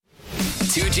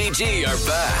2GG are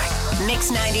back.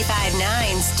 Mix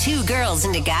 95.9's Two Girls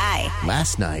and a Guy.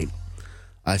 Last night,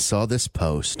 I saw this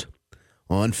post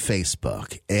on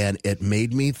Facebook, and it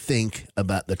made me think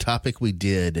about the topic we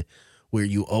did where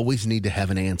you always need to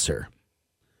have an answer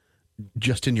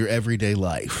just in your everyday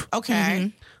life.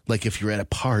 Okay. Like if you're at a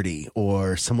party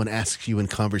or someone asks you in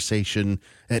conversation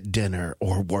at dinner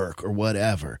or work or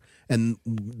whatever. And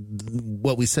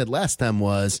what we said last time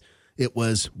was, it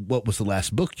was, what was the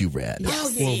last book you read?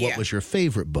 Yes. Or Yeah. what was your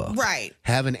favorite book? Right.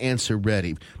 Have an answer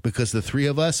ready, because the three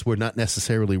of us were not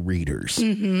necessarily readers.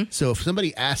 So if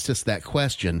somebody asked us that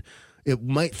question, it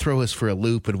might throw us for a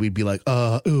loop, and we'd be like, we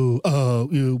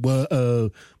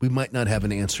might not have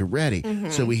an answer ready.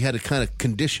 So we had to kind of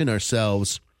condition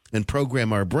ourselves and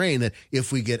program our brain that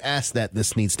if we get asked that,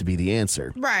 this needs to be the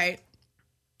answer. Right.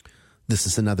 This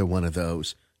is another one of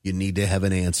those. You need to have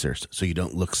an answer so you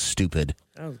don't look stupid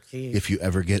Oh, geez. if you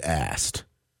ever get asked.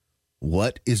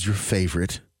 What is your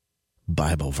favorite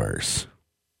Bible verse?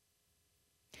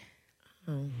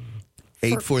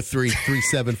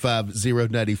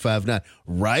 843-375-0959.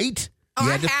 Right? Oh, You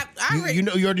I had to- have- I you,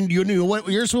 already- you knew what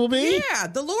yours will be? Yeah,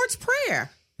 the Lord's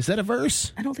Prayer. Is that a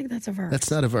verse? I don't think that's a verse. That's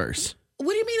not a verse.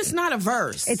 What do you mean it's not a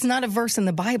verse? It's not a verse in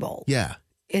the Bible. Yeah.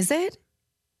 Is it?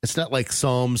 It's not like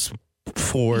Psalms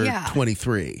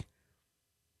 4:23.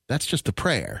 That's just a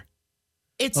prayer.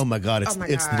 It's Oh my God! Oh my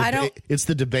It's God. the I don't- it's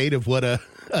the debate of what a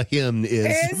hymn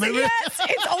is. Remember? Yes,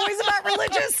 it's always about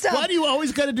religious stuff. Why do you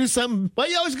always got to do something? Why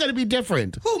you always got to be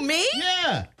different? Who, me?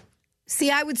 Yeah. See,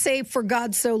 I would say, for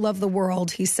God so loved the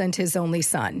world, he sent his only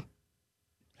son.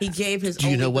 He gave his Do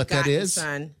you only know what that begotten is?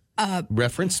 son.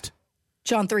 Referenced?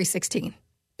 John 3:16.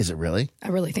 Is it really? I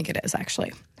really think it is,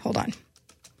 actually. Hold on.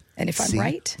 And if See, I'm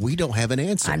right, we don't have an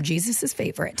answer. I'm Jesus'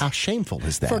 favorite. How shameful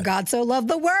is that? For God so loved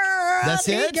the world, That's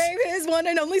he it? gave his one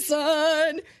and only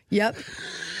son. Yep.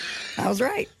 I was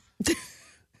right.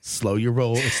 Slow your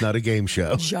roll. It's not a game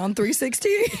show. John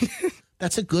 3:16.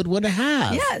 That's a good one to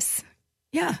have. Yes.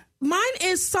 Yeah. Mine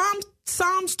is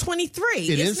Psalms 23.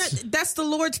 It Isn't is? it? That's the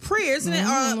Lord's Prayer, isn't it?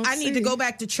 let's I need to see. go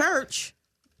back to church.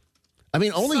 I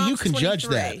mean, only you Psalms can judge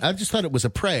 23. that. I just thought it was a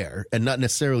prayer and not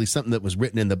necessarily something that was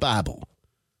written in the Bible.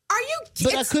 Are you?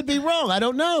 But I could be wrong. I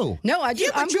don't know. No, Yeah,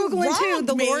 but I'm you Googling too. wronged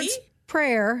The me. Lord's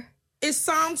Prayer. It's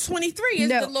Psalms 23. Is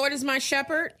No. the Lord is my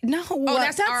shepherd? No,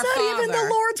 that's our not even the Father.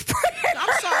 Lord's Prayer.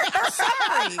 I'm sorry. I'm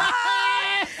sorry.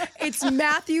 It's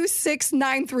Matthew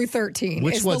 6:9-13.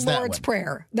 Which is one's the that Lord's one?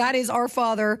 Prayer. That is our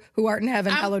Father who art in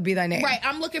heaven, hallowed be thy name. Right.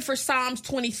 I'm looking for Psalms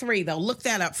 23, though. Look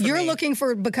that up for You're me. looking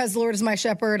for because the Lord is my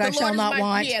shepherd, The I Lord shall is not my-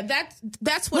 want. Yeah,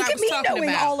 that's what Look I at was me talking knowing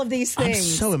about. all of these I'm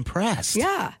things. so impressed.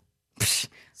 Yeah.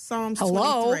 Psalms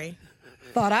Hello? 23.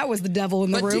 Thought I was the devil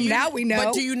in the But do room. you- Now we know.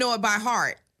 But do you know it by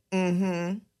heart?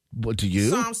 What do you?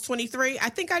 Psalms 23. I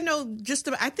think I know just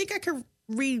about, I think I could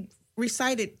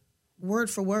recite it word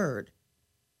for word.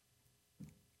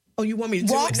 Oh, you want me to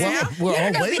do it now? We're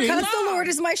all No, waiting. because the Lord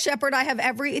is my shepherd, I have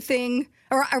everything,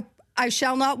 or I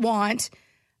shall not want.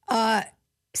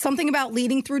 Something about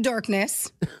leading through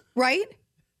darkness, right?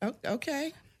 Oh,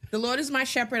 okay. The Lord is my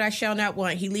shepherd, I shall not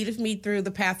want. He leadeth me through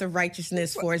the path of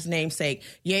righteousness for his name's sake.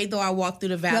 Yea, though I walk through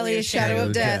the valley of the shadow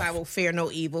of death, I will fear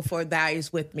no evil, for thou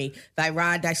is with me. Thy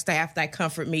rod, thy staff, thy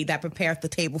comfort me, that prepareth the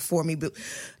table for me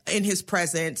in his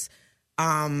presence.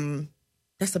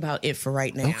 That's about it for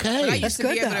right now. Okay. But I used That's to be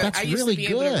good, able though. to, That's I used really to be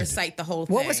able to good. recite the whole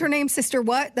thing. What was her name? Sister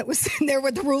what? That was sitting there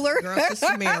with the ruler? Girl,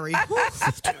 Sister Mary.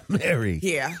 Mary.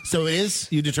 Yeah. So it is,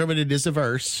 you determined it is a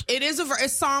verse. It is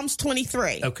it's Psalms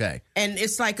 23. Okay. And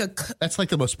it's like a That's like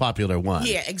the most popular one.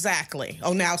 yeah, exactly.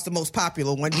 Oh, now it's the most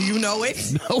popular one. Do you know it?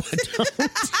 No, I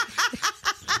don't.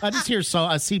 I just hear,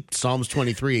 I see Psalms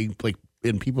 23 like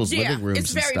in people's living rooms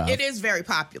it's and very. stuff. It is very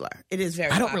popular. It is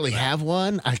very. I don't really popular. have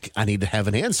one. I need to have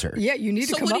an answer. Yeah, you need to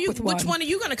So come what up do you? with one. Which one are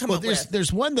you going to come Well, up there's with?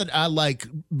 there's one that I like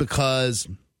because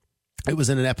it was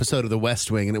in an episode of The West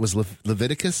Wing, and it was Okay.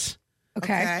 Leviticus.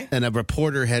 Okay. And a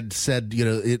reporter had said,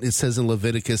 it says in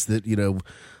Leviticus that,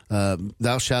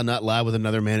 thou shalt not lie with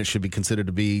another man. It should be considered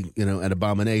to be, an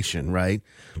abomination, right?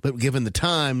 But given the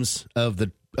times of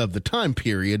the time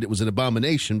period, it was an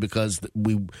abomination because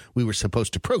we were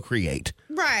supposed to procreate.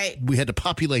 Right. We had to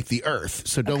populate the earth.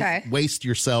 So don't Okay. waste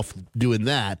yourself doing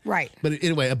that. Right. But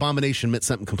anyway, abomination meant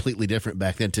something completely different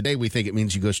back then. Today, we think it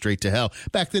means you go straight to hell.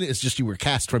 Back then, it's just you were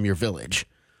cast from your village.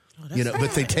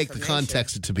 But they take the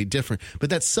context to be different. But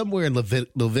that's somewhere in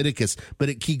Leviticus.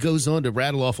 But he goes on to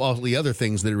rattle off all the other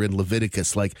things that are in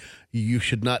Leviticus, like you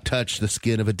should not touch the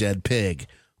skin of a dead pig,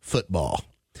 football.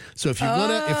 So if you're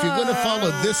gonna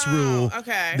follow this rule,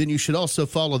 okay. then you should also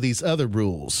follow these other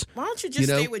rules. Why don't you just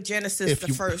stay with Genesis if the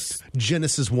you- first?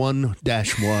 Genesis 1-1.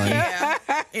 Yeah.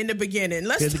 in the beginning. In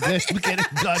the beginning,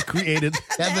 God created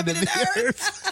heaven and the earth.